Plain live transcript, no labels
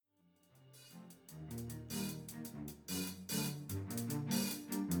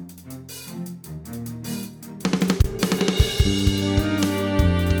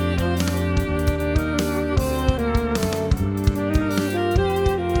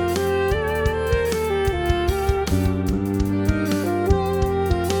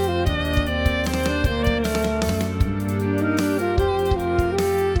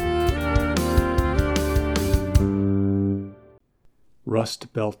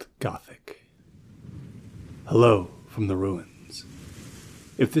Rust Belt Gothic. Hello from the ruins.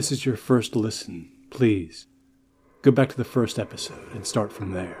 If this is your first listen, please go back to the first episode and start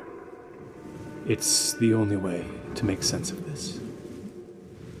from there. It's the only way to make sense of this.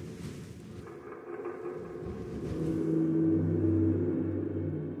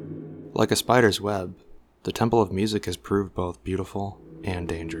 Like a spider's web, the Temple of Music has proved both beautiful and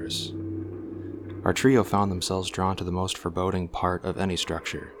dangerous. Our trio found themselves drawn to the most foreboding part of any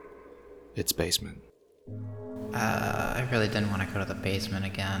structure, its basement. I really didn't want to go to the basement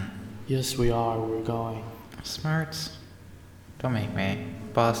again. Yes, we are. We're going. Smarts? Don't make me.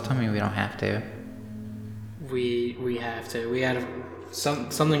 Boss, tell me we don't have to. We have to. We had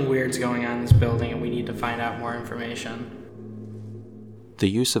something weird's going on in this building, and we need to find out more information. The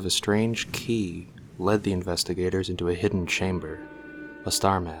use of a strange key led the investigators into a hidden chamber, a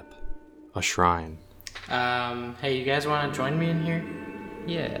star map, a shrine. Hey, you guys want to join me in here?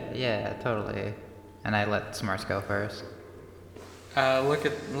 Yeah, totally. And I let Smarts go first. Look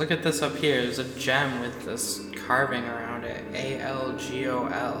at this up here. There's a gem with this carving around it.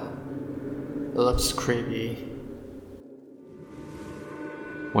 ALGOL. It looks creepy.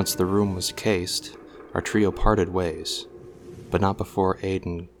 Once the room was cased, our trio parted ways, but not before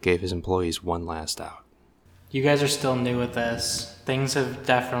Aiden gave his employees one last out. You guys are still new at this. Things have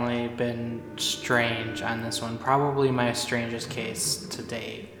definitely been strange on this one. Probably my strangest case to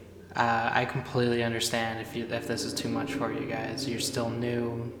date. I completely understand if this is too much for you guys. You're still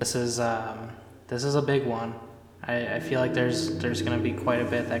new. This is a big one. I feel like there's gonna be quite a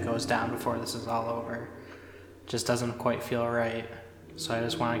bit that goes down before this is all over. Just doesn't quite feel right. So I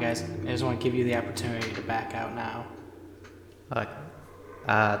just want to give you the opportunity to back out now. Look,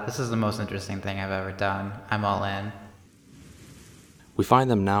 this is the most interesting thing I've ever done. I'm all in. We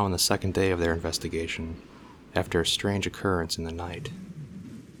find them now on the second day of their investigation, after a strange occurrence in the night.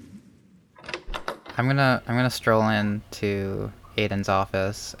 I'm gonna stroll into Aiden's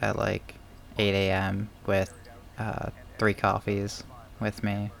office at like 8 a.m. with 3 coffees with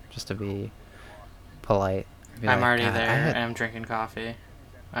me, just to be polite. I'm already there, and I'm drinking coffee.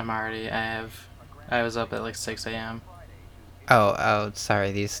 I was up at like 6 a.m. Oh,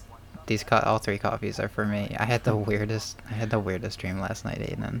 sorry. These all 3 coffees are for me. I had the weirdest dream last night,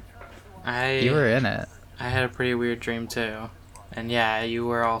 Aiden. You were in it. I had a pretty weird dream too. And yeah, you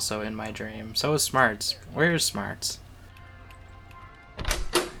were also in my dream. So was Smarts. Where's Smarts?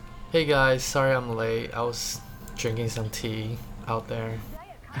 Hey guys, sorry I'm late. I was drinking some tea out there.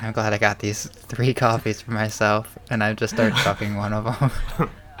 I'm glad I got these 3 coffees for myself, and I just started chugging one of them.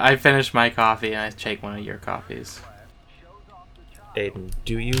 I finished my coffee and I take one of your coffees. Aiden,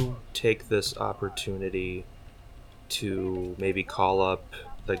 do you take this opportunity to maybe call up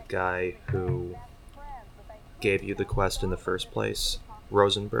the guy who gave you the quest in the first place,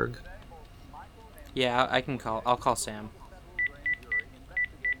 Rosenberg? Yeah, I'll call Sam.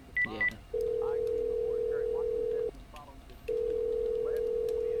 Yeah.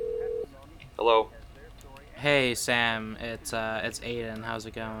 Hello? Hey Sam, it's Aiden. How's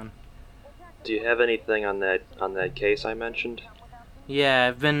it going? Do you have anything on that case I mentioned? Yeah,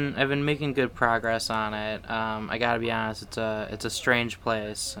 I've been making good progress on it. I gotta be honest, it's a strange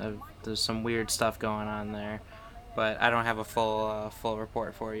place. There's some weird stuff going on there, but I don't have a full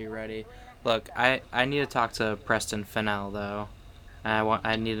report for you ready. Look, I need to talk to Preston Fennell though.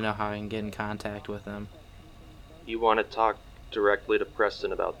 I need to know how I can get in contact with him. You want to talk directly to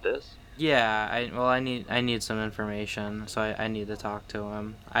Preston about this? Yeah, I need some information, so I need to talk to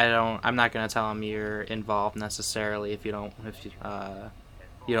him. I'm not gonna tell him you're involved necessarily if you don't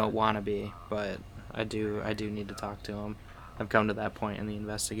want to be, but I do need to talk to him. I've come to that point in the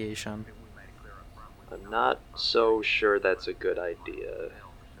investigation. I'm not so sure that's a good idea.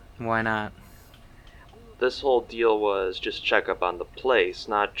 Why not? This whole deal was just check up on the place,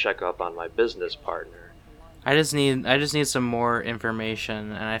 not check up on my business partner. I just need some more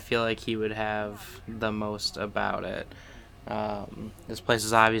information, and I feel like he would have the most about it. This place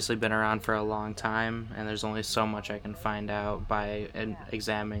has obviously been around for a long time, and there's only so much I can find out by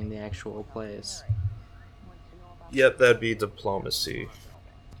examining the actual place. Yep, that'd be diplomacy.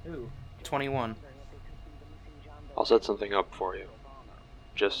 Ooh, 21. I'll set something up for you.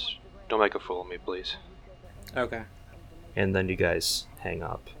 Just don't make a fool of me, please. Okay. And then you guys hang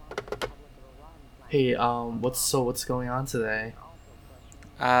up. Hey, what's going on today?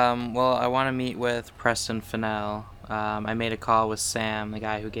 Well, I want to meet with Preston Fennell. I made a call with Sam, the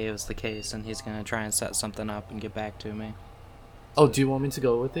guy who gave us the case, and he's going to try and set something up and get back to me. Oh, do you want me to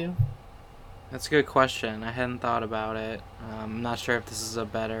go with you? That's a good question. I hadn't thought about it. I'm not sure if this is a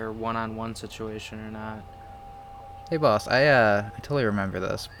better one-on-one situation or not. Hey boss, I totally remember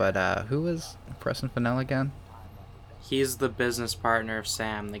this, but who was Preston Fennell again? He's the business partner of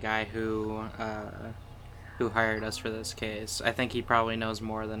Sam, the guy who hired us for this case. I think he probably knows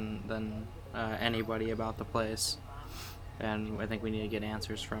more than anybody about the place, and I think we need to get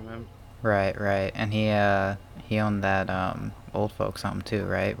answers from him. Right, right. And he owned that old folks home too,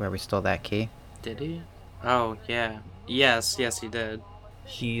 right? Where we stole that key. Did he? Oh yeah. Yes, he did.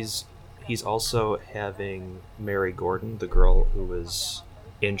 He's also having Mary Gordon, the girl who was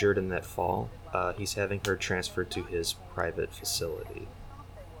injured in that fall. He's having her transferred to his private facility.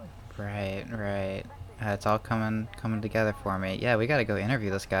 Right, right. It's all coming together for me. Yeah, we gotta go interview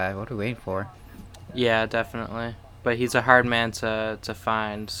this guy. What are we waiting for? Yeah, definitely. But he's a hard man to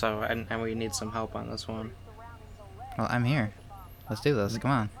find, so and we need some help on this one. Well, I'm here. Let's do this.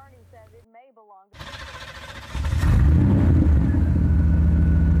 Come on.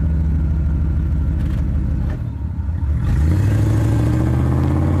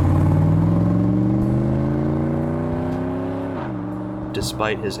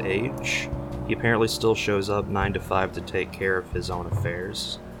 Despite his age, he apparently still shows up 9 to 5 to take care of his own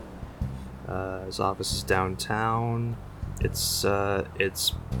affairs. His office is downtown. It's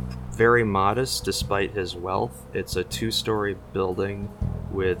very modest despite his wealth. It's a 2-story building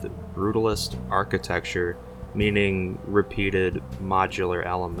with brutalist architecture, meaning repeated modular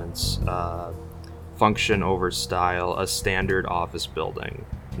elements, function over style, a standard office building,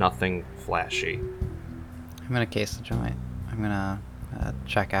 nothing flashy. I'm gonna case the joint. I'm gonna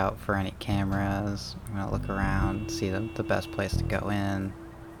check out for any cameras. I'm gonna look around, see the best place to go in.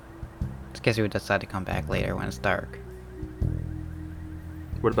 Just in case we would decide to come back later when it's dark.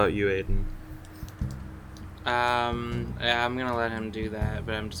 What about you, Aiden? Yeah, I'm gonna let him do that,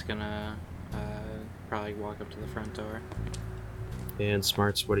 but I'm just gonna probably walk up to the front door. And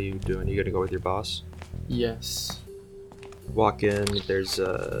Smarts, what are you doing? You gonna go with your boss? Yes. Walk in, there's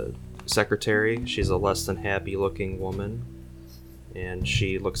a secretary. She's a less than happy looking woman. And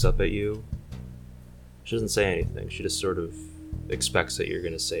she looks up at you. She doesn't say anything. She just sort of expects that you're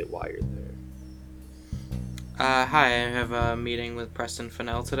gonna say why you're there. Hi, I have a meeting with Preston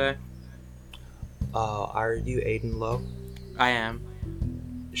Fennell today. Are you Aiden Lowe? I am.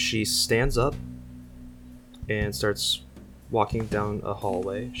 She stands up and starts walking down a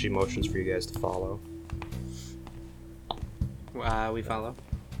hallway. She motions for you guys to follow. We follow.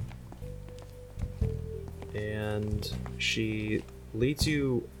 And she leads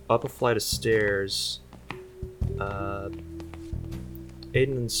you up a flight of stairs. Aiden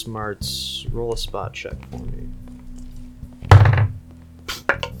and Smarts, roll a spot check for me.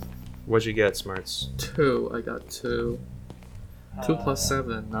 What'd you get, Smarts? 2. I got 2. 2 plus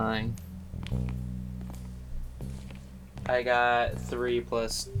 7, 9. I got 3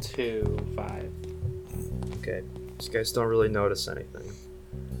 plus 2, 5. Okay, these guys don't really notice anything.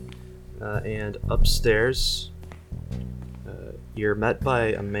 And upstairs, you're met by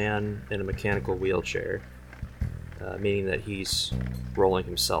a man in a mechanical wheelchair, meaning that he's rolling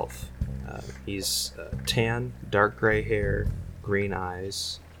himself. He's tan, dark gray hair, green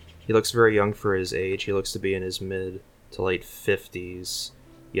eyes. He looks very young for his age. He looks to be in his mid to late 50s,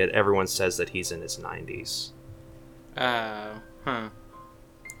 yet everyone says that he's in his 90s. Huh.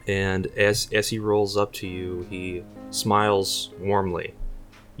 And as he rolls up to you, he smiles warmly.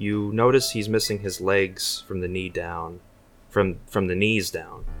 You notice he's missing his legs from the knee down, from the knees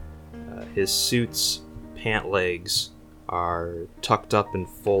down. His suit's pant legs are tucked up and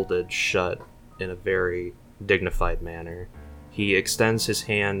folded shut in a very dignified manner. He extends his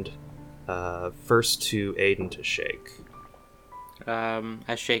hand first to Aiden to shake.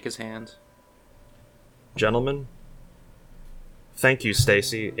 I shake his hand. Gentlemen, thank you,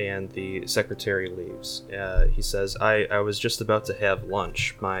 Stacy, and the secretary leaves. He says, I was just about to have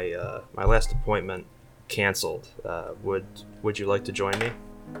lunch. My last appointment canceled. Would you like to join me?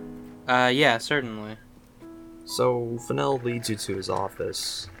 Yeah, certainly. So, Fennell leads you to his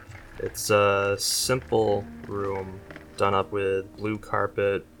office. It's a simple room done up with blue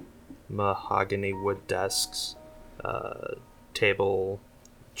carpet, mahogany wood desks, table,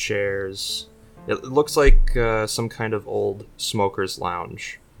 chairs. It looks like some kind of old smoker's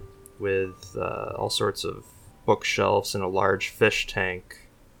lounge with all sorts of bookshelves and a large fish tank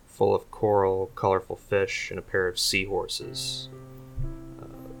full of coral, colorful fish, and a pair of seahorses.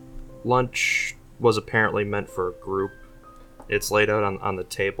 Lunch was apparently meant for a group. It's laid out on the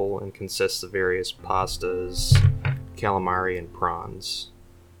table and consists of various pastas, calamari, and prawns.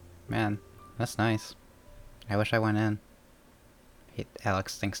 Man, that's nice. I wish I went in.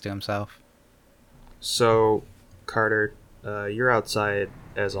 Alex thinks to himself. So, Carter, you're outside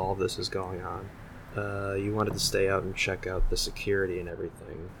as all of this is going on. You wanted to stay out and check out the security and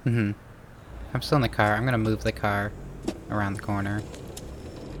everything. Mm-hmm. I'm still in the car. I'm gonna move the car around the corner.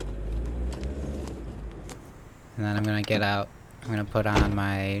 And then I'm gonna get out. I'm gonna put on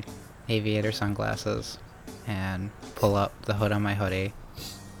my aviator sunglasses and pull up the hood on my hoodie.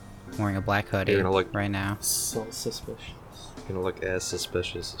 I'm wearing a black hoodie You're gonna look- right now. So suspicious. You're gonna look as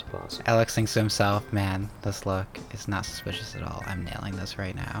suspicious as possible. Alex thinks to himself, man, this look is not suspicious at all. I'm nailing this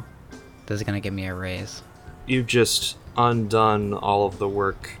right now. This is gonna give me a raise. You've just undone all of the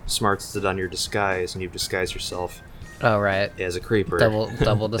work Smarts did on your disguise, and you've disguised yourself Oh, right. as a creeper. Double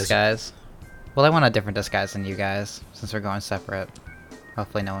As- disguise. Well, I want a different disguise than you guys, since we're going separate.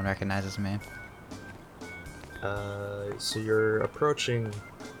 Hopefully no one recognizes me. So you're approaching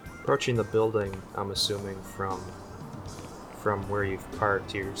the building, I'm assuming, from where you've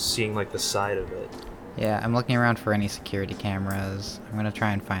parked. You're seeing like the side of it. Yeah, I'm looking around for any security cameras. I'm gonna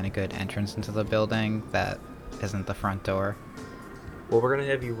try and find a good entrance into the building that isn't the front door. Well, we're gonna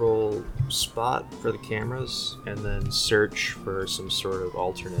have you roll spot for the cameras, and then search for some sort of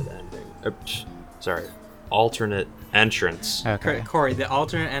alternate ending. Alternate entrance. Okay. Corey, the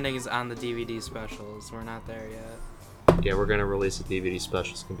alternate ending is on the DVD specials. We're not there yet. Yeah, we're gonna release a DVD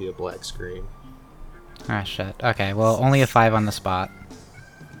special. It's gonna be a black screen. Ah, shit. Okay, well, only a 5 on the spot.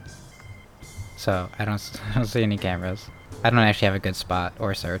 So, I don't see any cameras. I don't actually have a good spot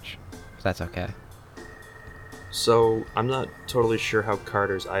or search. So that's okay. So I'm not totally sure how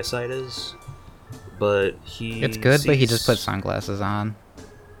Carter's eyesight is, but It's good, but he just sees- put sunglasses on.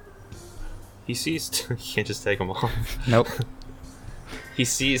 He sees. You can't just take them off. Nope. He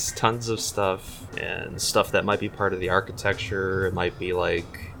sees tons of stuff and stuff that might be part of the architecture. It might be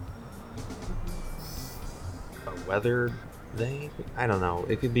like a weather thing. I don't know.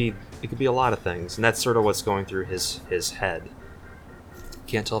 It could be a lot of things, and that's sort of what's going through his head.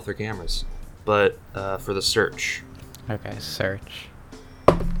 Can't tell if they're cameras, but for the search, Okay, search.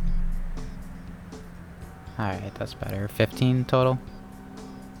 Alright, that's better. 15 total?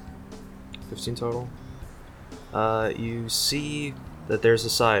 15 total. You see that there's a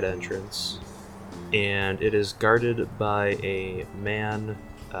side entrance, and it is guarded by a man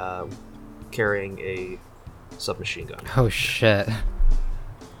carrying a submachine gun. Oh shit.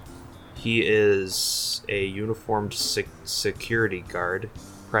 He is a uniformed security guard,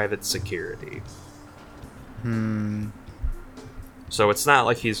 private security. So it's not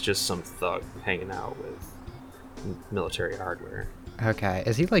like he's just some thug hanging out with military hardware. Okay,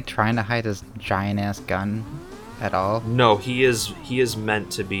 is he like trying to hide his giant ass gun at all? No, he is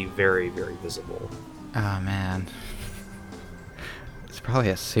meant to be very, very visible. Oh man. It's probably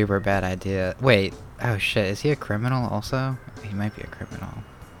a super bad idea. Wait, oh shit, is he a criminal also? He might be a criminal.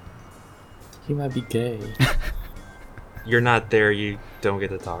 He might be gay. You're not there, you don't get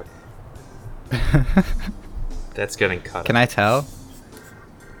to talk. That's getting cut. Can I tell?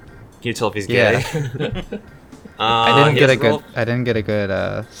 Can you tell if he's Yeah. gay? I didn't yes, get a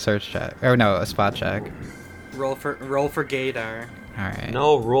good search check. Or no, a spot check. Roll for gaydar. Alright.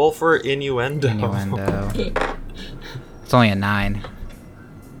 No, roll for innuendo. Innuendo. It's only a 9.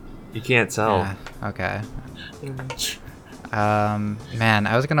 You can't tell. Yeah, okay. Man,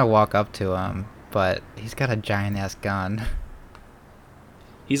 I was gonna walk up to him, but he's got a giant ass gun.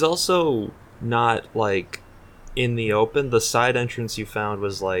 He's also not like in the open. The side entrance you found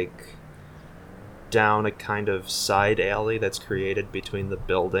was like down a kind of side alley that's created between the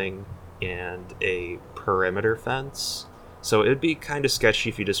building and a perimeter fence. So it'd be kind of sketchy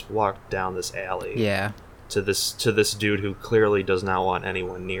if you just walked down this alley Yeah. to this dude who clearly does not want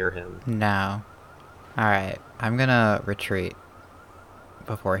anyone near him. No. Alright, I'm gonna retreat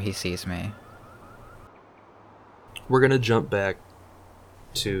before he sees me. We're gonna jump back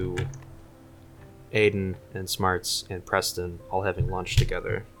to Aiden and Smarts and Preston all having lunch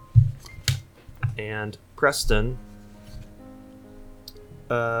together. And Preston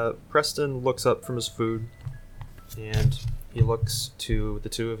looks up from his food and he looks to the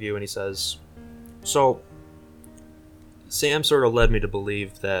two of you and he says, "So, Sam sort of led me to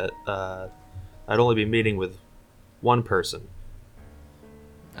believe that I'd only be meeting with one person."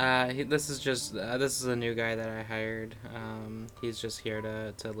 This is a new guy that I hired. He's just here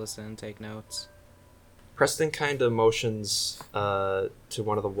to listen and take notes. Preston kind of motions to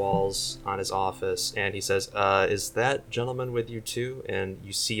one of the walls on his office, and he says, "Is that gentleman with you too?" And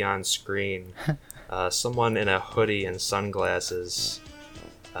you see on screen someone in a hoodie and sunglasses,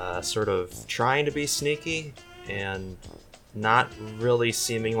 sort of trying to be sneaky and not really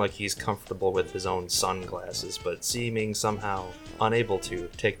seeming like he's comfortable with his own sunglasses, but seeming somehow unable to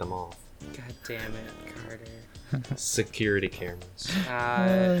take them off. God damn it, Carter. security cameras.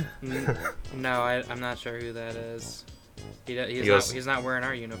 No, I'm not sure who that is. He's not wearing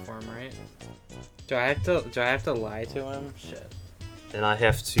our uniform, right? Do I have to lie to him? Shit. And I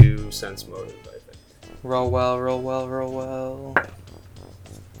have to sense motive, I think. Roll well.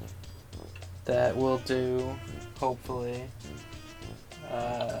 That will do, hopefully.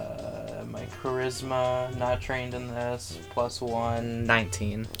 My charisma, not trained in this, +1,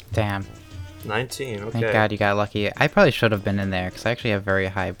 19. Damn. 19, okay. Thank God you got lucky. I probably should have been in there, because I actually have very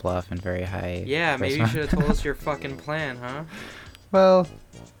high bluff and very high Yeah, maybe you charisma. should have told us your fucking plan, huh? Well,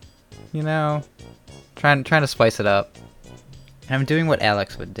 you know, trying to spice it up. And I'm doing what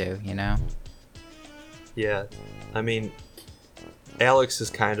Alex would do, you know? Yeah, I mean, Alex is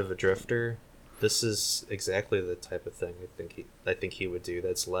kind of a drifter. This is exactly the type of thing I think he would do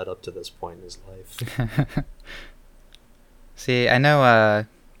that's led up to this point in his life. See, I know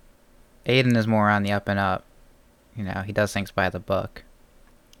Aiden is more on the up and up. You know, he does things by the book.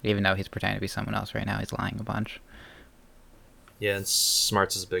 Even though he's pretending to be someone else right now, he's lying a bunch. Yeah, and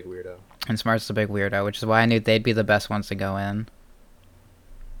Smarts is a big weirdo. And Smart's a big weirdo, which is why I knew they'd be the best ones to go in.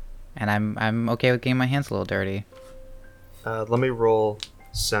 And I'm okay with getting my hands a little dirty. Let me roll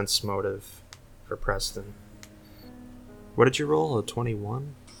sense motive for Preston. What did you roll? A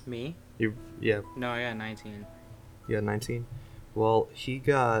 21? Me? Yeah, No, I got 19. you got 19? Well, he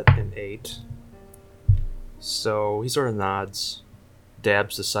got an 8. So he sort of nods,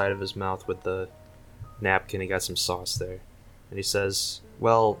 dabs the side of his mouth with the napkin. He got some sauce there. And he says,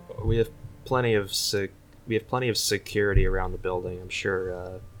 well, we have plenty of security around the building. I'm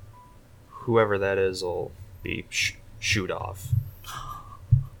sure whoever that is will be shoot off.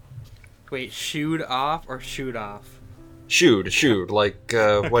 Wait, shoot off or shoot off? Shoot, like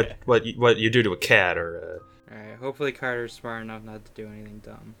what you do to a cat or. Alright, hopefully Carter's smart enough not to do anything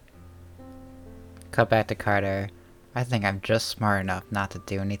dumb. Cut back to Carter. I think I'm just smart enough not to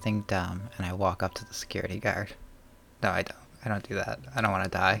do anything dumb, and I walk up to the security guard. No, I don't. I don't do that. I don't want to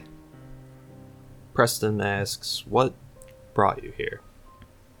die. Preston asks, "What brought you here?"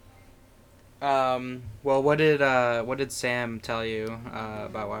 Well, what did Sam tell you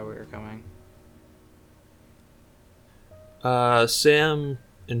about why we were coming? Sam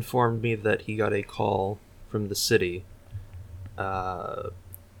informed me that he got a call from the city,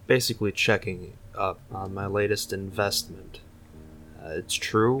 basically checking up on my latest investment. It's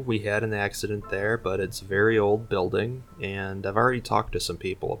true, we had an accident there, but it's a very old building, and I've already talked to some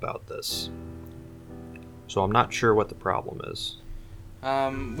people about this. So I'm not sure what the problem is.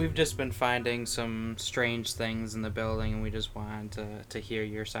 We've just been finding some strange things in the building, and we just wanted to hear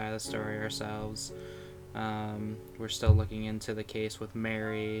your side of the story ourselves. We're still looking into the case with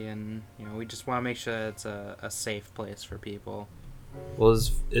Mary, and we just want to make sure that it's a safe place for people. Well,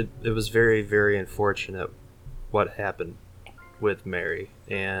 it was very, very unfortunate what happened with Mary,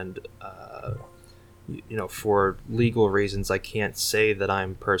 and for legal reasons, I can't say that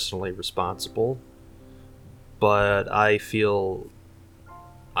I'm personally responsible, but I feel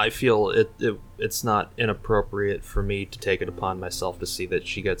it's not inappropriate for me to take it upon myself to see that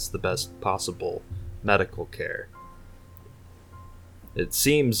she gets the best possible medical care. It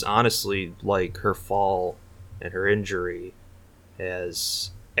seems honestly like her fall and her injury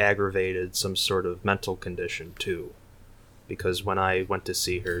has aggravated some sort of mental condition too, because when I went to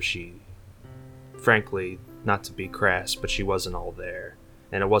see her, she, frankly, not to be crass, but she wasn't all there,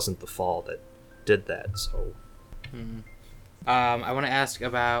 and it wasn't the fall that did that. So I want to ask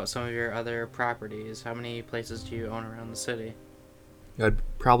about some of your other properties. How many places do you own around the city? It'd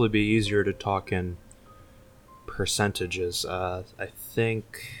probably be easier to talk in percentages. I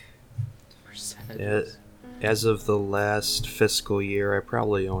think Percentages. as of the last fiscal year, I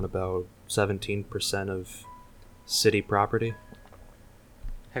probably own about 17% of city property.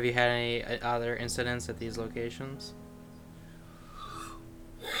 Have you had any other incidents at these locations?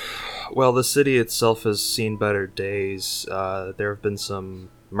 Well, the city itself has seen better days. There have been some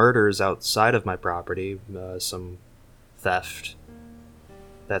murders outside of my property, some theft,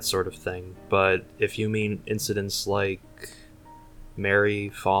 that sort of thing. But if you mean incidents like Mary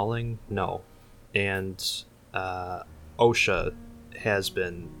falling, no. And OSHA has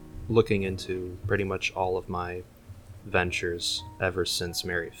been looking into pretty much all of my ventures ever since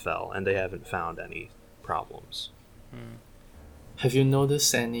Mary fell, and they haven't found any problems. Have you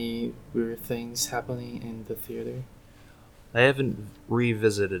noticed any weird things happening in the theater? I haven't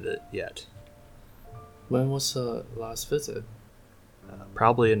revisited it yet. When was the last visit?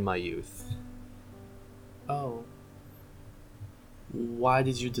 Probably in my youth. Oh. Why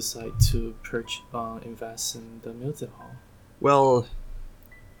did you decide to invest in the music hall? Well,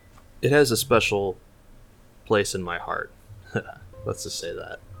 it has a special place in my heart. Let's just say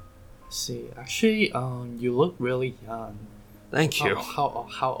that. See, actually, you look really young. Thank you.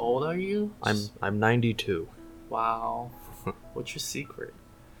 How old are you? I'm 92. Wow. What's your secret?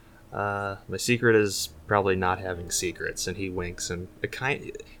 My secret is probably not having secrets, and he winks, and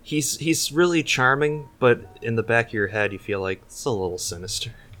he's really charming, but in the back of your head you feel like it's a little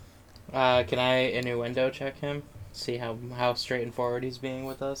sinister. Can I innuendo check him? See how straight and forward he's being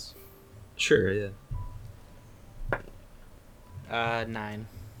with us? Sure, yeah. 9.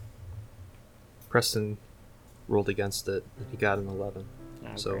 Preston rolled against it, and he got an 11.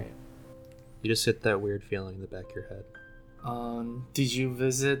 Oh, So- great. You just hit that weird feeling in the back of your head. Did you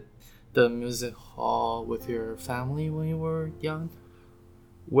visit the music hall with your family when you were young?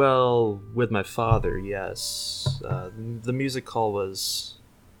 Well, with my father, yes. The music hall was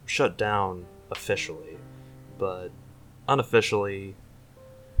shut down officially, but unofficially,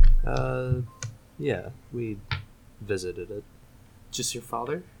 yeah, we visited it. Just your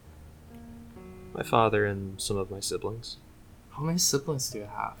father? My father and some of my siblings. How many siblings do you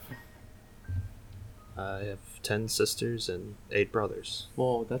have? I have 10 sisters and 8 brothers.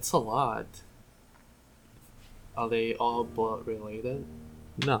 Whoa, that's a lot. Are they all blood related?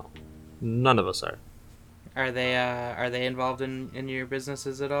 No, none of us are. Are they involved in your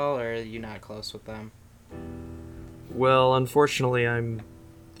businesses at all, or are you not close with them? Well, unfortunately, I'm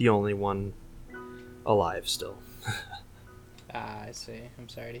the only one alive still. I see. I'm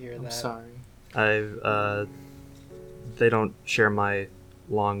sorry to hear I'm that. sorry. They don't share my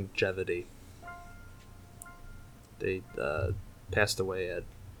longevity. They passed away at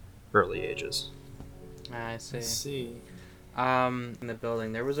early ages. I I see. see. In the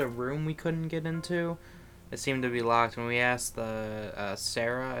building, there was a room we couldn't get into. It seemed to be locked. When we asked the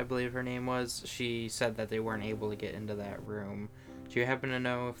Sarah, I believe her name was, she said that they weren't able to get into that room. Do you happen to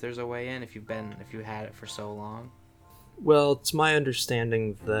know if there's a way in? If you had it for so long? Well, it's my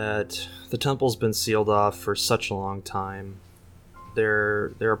understanding that the temple's been sealed off for such a long time.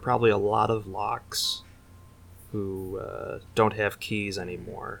 There are probably a lot of locks who don't have keys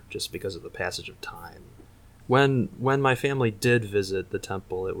anymore just because of the passage of time. When my family did visit the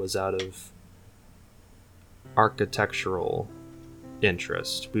temple, it was out of architectural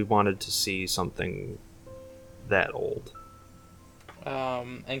interest. We wanted to see something that old.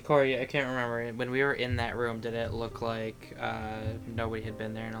 And Corey, I can't remember. When we were in that room, did it look like nobody had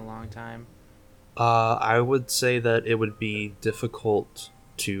been there in a long time? I would say that it would be difficult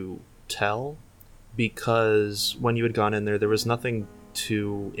to tell because when you had gone in there, there was nothing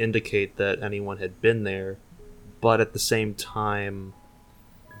to indicate that anyone had been there, but at the same time,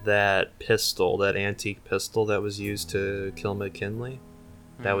 that pistol, that antique pistol that was used to kill McKinley,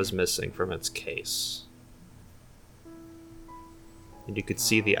 that was missing from its case. And you could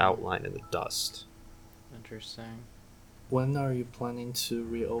see the outline in the dust. Interesting. When are you planning to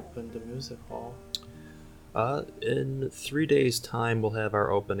reopen the music hall? In 3 days' time, we'll have our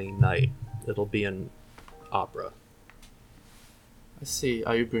opening night. It'll be an opera. I see.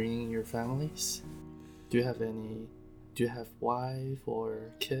 Are you bringing your families? Do you have wife or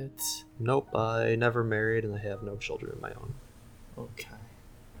kids? Nope, I never married and I have no children of my own. Okay.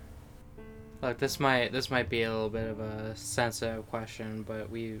 Look, this might be a little bit of a sensitive question, but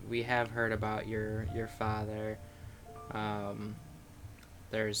we have heard about your father.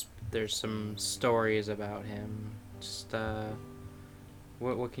 There's some stories about him. Just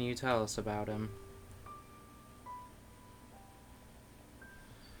what can you tell us about him?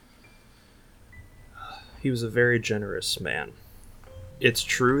 He was a very generous man. It's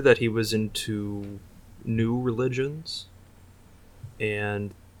true that he was into new religions,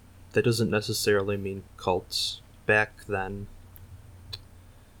 and that doesn't necessarily mean cults. Back then,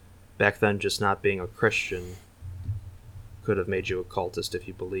 just not being a Christian could have made you a cultist if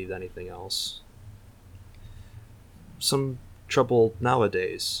you believed anything else. Some trouble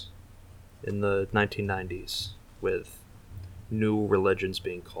nowadays, in the 1990s, with new religions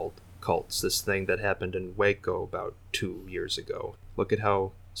being called cults. This thing that happened in Waco about 2 years ago. Look at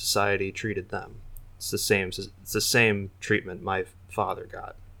how society treated them. It's the same treatment my father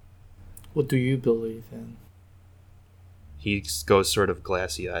got. What do you believe in? He goes sort of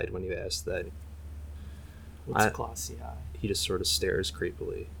glassy-eyed when you ask that. What's classy eye? He just sort of stares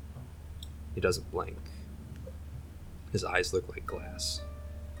creepily. He doesn't blink. His eyes look like glass.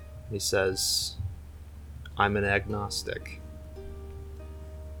 He says, "I'm an agnostic."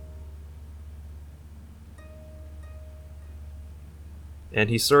 And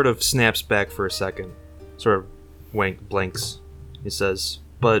he sort of snaps back for a second, sort of blinks. He says,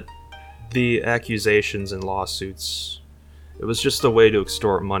 "But the accusations and lawsuits, it was just a way to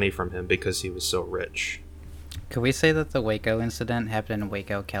extort money from him because he was so rich. Could we say that the Waco incident happened in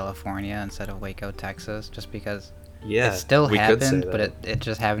Waco, California instead of Waco, Texas? Just because Yeah, it still we could say happened, that. but it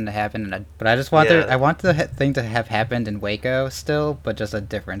just happened to happen in a... But I just want Yeah. I want the thing to have happened in Waco still, but just a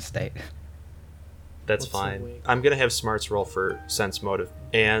different state. That's What's a fine. wig? I'm gonna have Smarts roll for sense motive.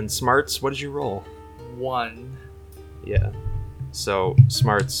 And Smarts, what did you roll? 1. Yeah. So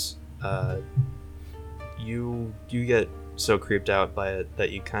Smarts, you get so creeped out by it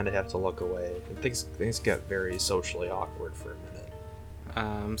that you kind of have to look away. And things get very socially awkward for a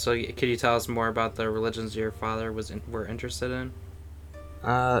minute. So could you tell us more about the religions your father were interested in?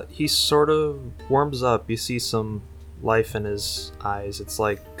 He sort of warms up. You see some life in his eyes. It's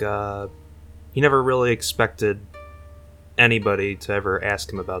like he never really expected anybody to ever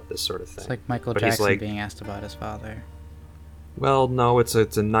ask him about this sort of thing. It's like Michael But he's Jackson like- being asked about his father. Well, no, it's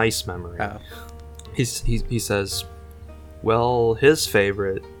a nice memory. Oh. He says, well, his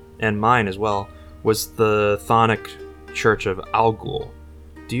favorite, and mine as well, was the Thonic Church of Algul.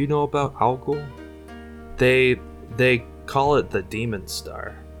 Do you know about Algul? They call it the Demon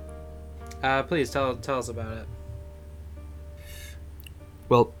Star. Please tell us about it.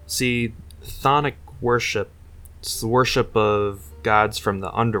 Well, see, Thonic worship, it's the worship of gods from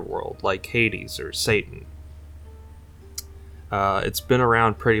the underworld, like Hades or Satan. It's been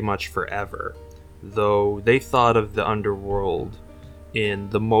around pretty much forever, though they thought of the underworld in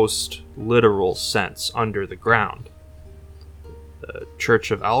the most literal sense, under the ground. The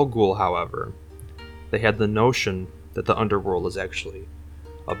Church of Algul, however, they had the notion that the underworld is actually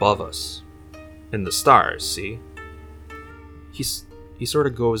above us, in the stars, see? He sort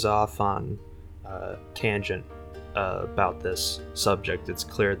of goes off on a tangent about this subject. It's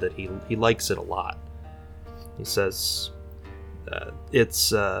clear that he likes it a lot. He says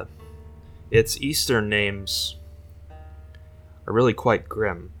its Eastern names are really quite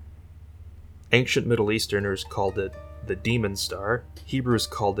grim. Ancient Middle Easterners called it the Demon Star, Hebrews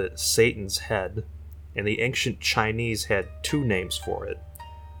called it Satan's Head, and the ancient Chinese had 2 names for it.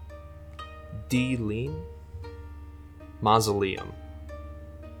 Di Lin, Mausoleum,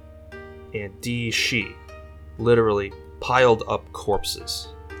 and Di Shi, literally piled up corpses.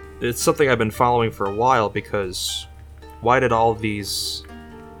 It's something I've been following for a while because why did all these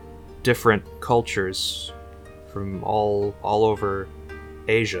different cultures from all over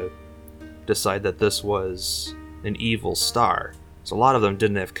Asia decide that this was an evil star? So a lot of them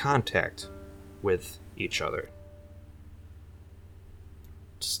didn't have contact with each other.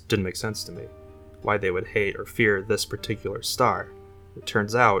 Just didn't make sense to me why they would hate or fear this particular star. It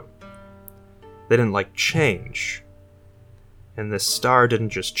turns out they didn't like change. And this star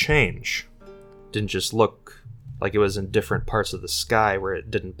didn't just change. Didn't just look like it was in different parts of the sky where it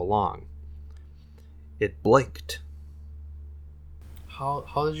didn't belong. It blinked. How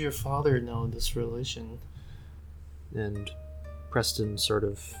did your father know this religion? And Preston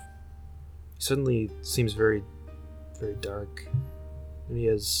suddenly seems very, very dark. And he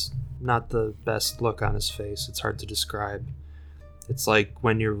has not the best look on his face. It's hard to describe. It's like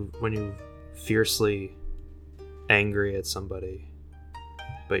when you're fiercely angry at somebody,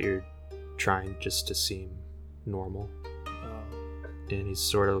 but you're trying just to seem normal. And he's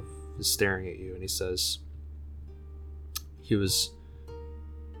sort of staring at you, and he says he was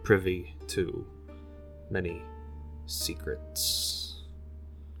privy to many secrets.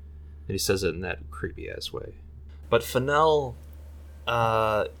 And he says it in that creepy ass way. But Fennel,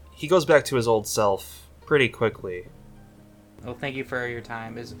 he goes back to his old self pretty quickly. Well, thank you for your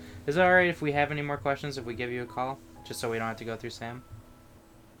time. Is it alright if we have any more questions if we give you a call? Just so we don't have to go through Sam?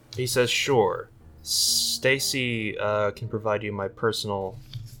 He says, sure. Stacy can provide you my personal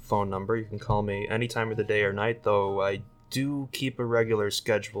phone number. You can call me any time of the day or night, though I do keep a regular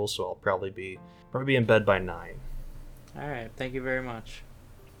schedule, so I'll probably be in bed by 9. Alright, thank you very much.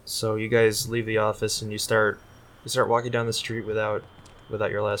 So you guys leave the office and you start walking down the street without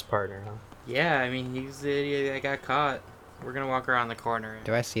your last partner, huh? Yeah, I mean, he's the idiot that got caught. We're gonna walk around the corner.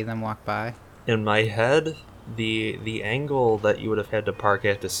 Do I see them walk by? In my head, the angle that you would have had to park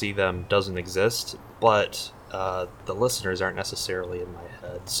at to see them doesn't exist, but the listeners aren't necessarily in my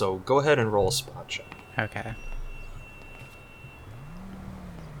head. So go ahead and roll a spot check. Okay.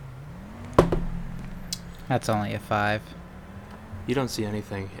 That's only a 5. You don't see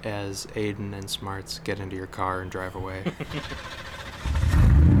anything as Aiden and Smarts get into your car and drive away.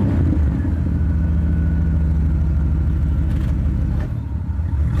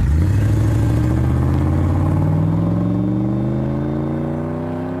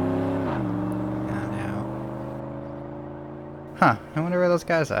 Huh, I wonder where those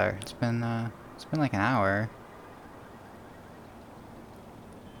guys are. It's been like an hour.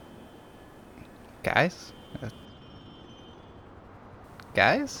 Guys?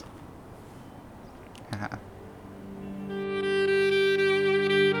 Guys? Haha.